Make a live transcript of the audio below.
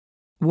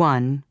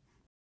1.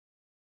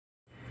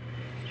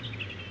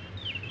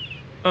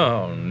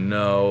 Oh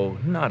no,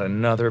 not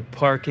another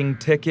parking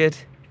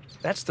ticket.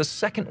 That's the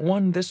second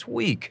one this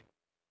week.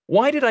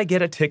 Why did I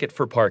get a ticket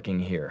for parking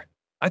here?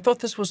 I thought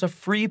this was a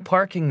free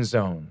parking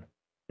zone.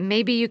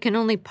 Maybe you can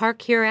only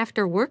park here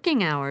after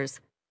working hours.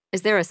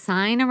 Is there a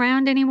sign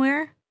around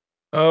anywhere?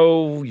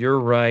 Oh, you're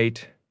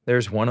right.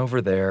 There's one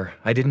over there.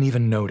 I didn't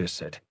even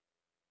notice it.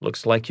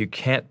 Looks like you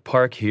can't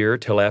park here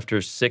till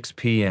after 6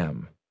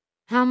 p.m.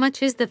 How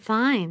much is the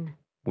fine?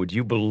 Would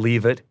you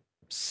believe it?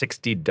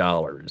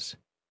 $60.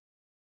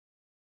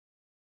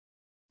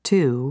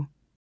 2.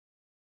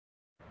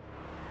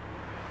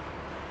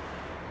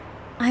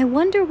 I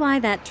wonder why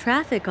that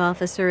traffic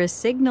officer is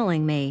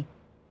signaling me.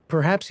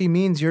 Perhaps he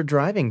means you're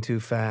driving too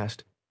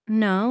fast.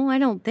 No, I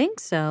don't think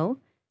so.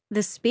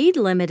 The speed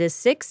limit is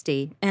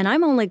 60, and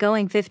I'm only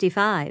going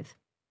 55.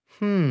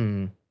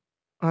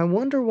 I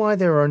wonder why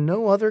there are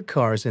no other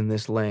cars in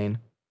this lane.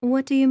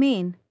 What do you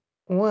mean?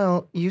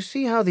 Well, you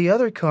see how the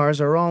other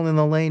cars are all in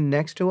the lane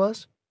next to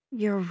us?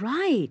 You're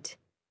right.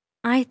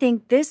 I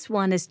think this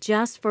one is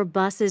just for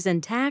buses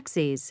and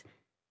taxis.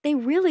 They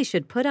really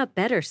should put up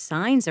better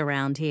signs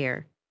around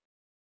here.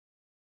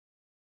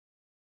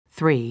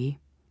 3.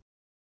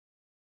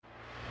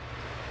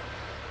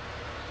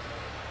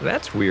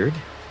 That's weird.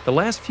 The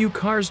last few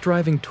cars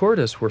driving toward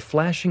us were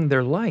flashing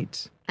their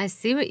lights. I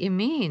see what you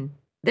mean.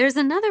 There's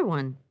another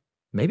one.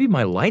 Maybe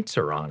my lights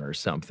are on or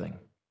something.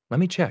 Let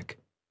me check.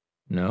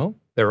 No,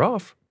 they're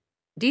off.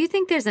 Do you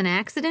think there's an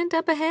accident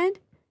up ahead?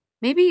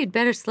 Maybe you'd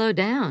better slow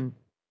down.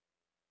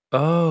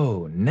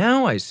 Oh,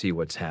 now I see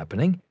what's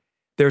happening.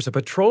 There's a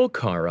patrol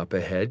car up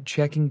ahead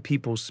checking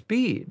people's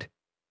speed.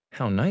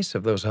 How nice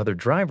of those other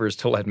drivers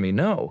to let me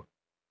know.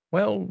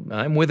 Well,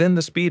 I'm within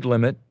the speed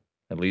limit.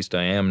 At least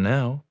I am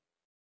now.